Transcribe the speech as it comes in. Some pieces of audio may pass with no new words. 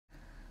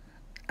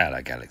Hello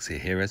Galaxy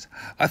Heroes.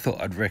 I thought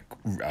I'd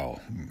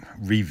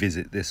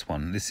revisit this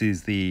one. This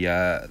is the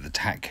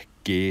TAC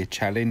gear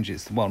challenge.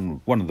 It's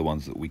one of the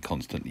ones that we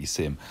constantly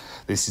sim.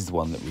 This is the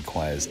one that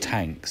requires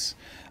tanks,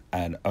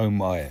 and oh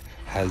my,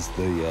 has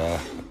the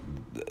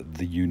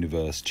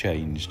universe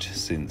changed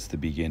since the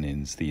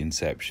beginnings, the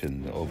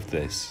inception of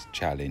this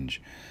challenge.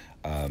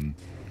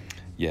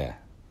 Yeah,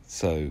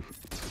 so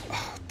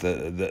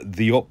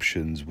the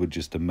options were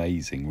just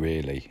amazing,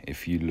 really.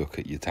 If you look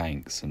at your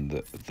tanks and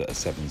that are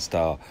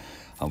 7-star,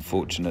 I'm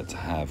fortunate to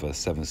have a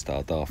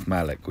 7-star Darth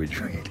Malak,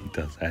 which really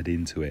does add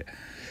into it.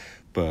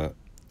 But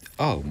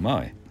oh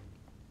my!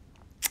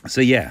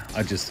 So yeah,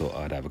 I just thought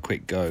I'd have a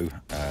quick go,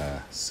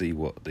 see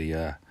what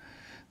the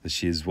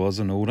shiz was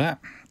and all that.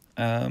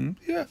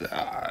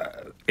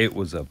 It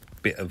was a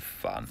bit of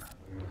fun.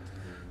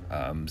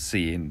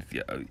 Seeing,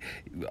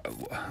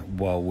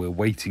 while we're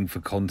waiting for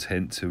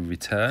content to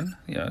return,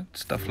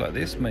 stuff like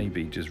this,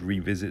 maybe just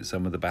revisit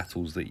some of the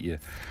battles that you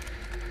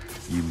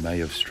may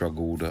have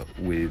struggled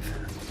with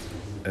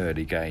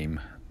early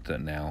game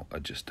that now are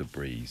just a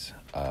breeze.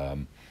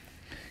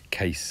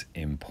 Case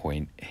in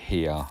point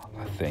here,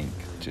 I think,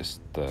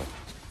 just the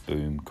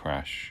boom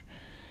crash.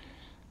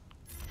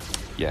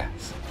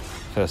 Yes,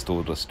 First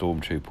Order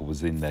Stormtrooper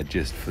was in there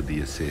just for the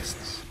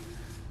assists,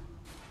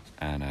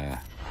 and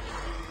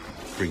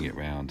bring it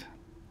round,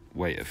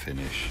 wait to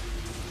finish,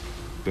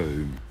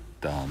 boom,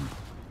 done.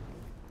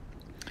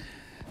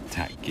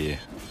 TAC gear,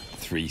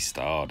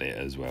 3-starred it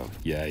as well,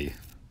 yay,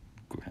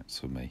 congrats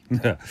for me.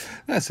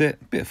 That's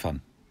it, bit of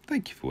fun.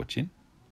 Thank you for watching.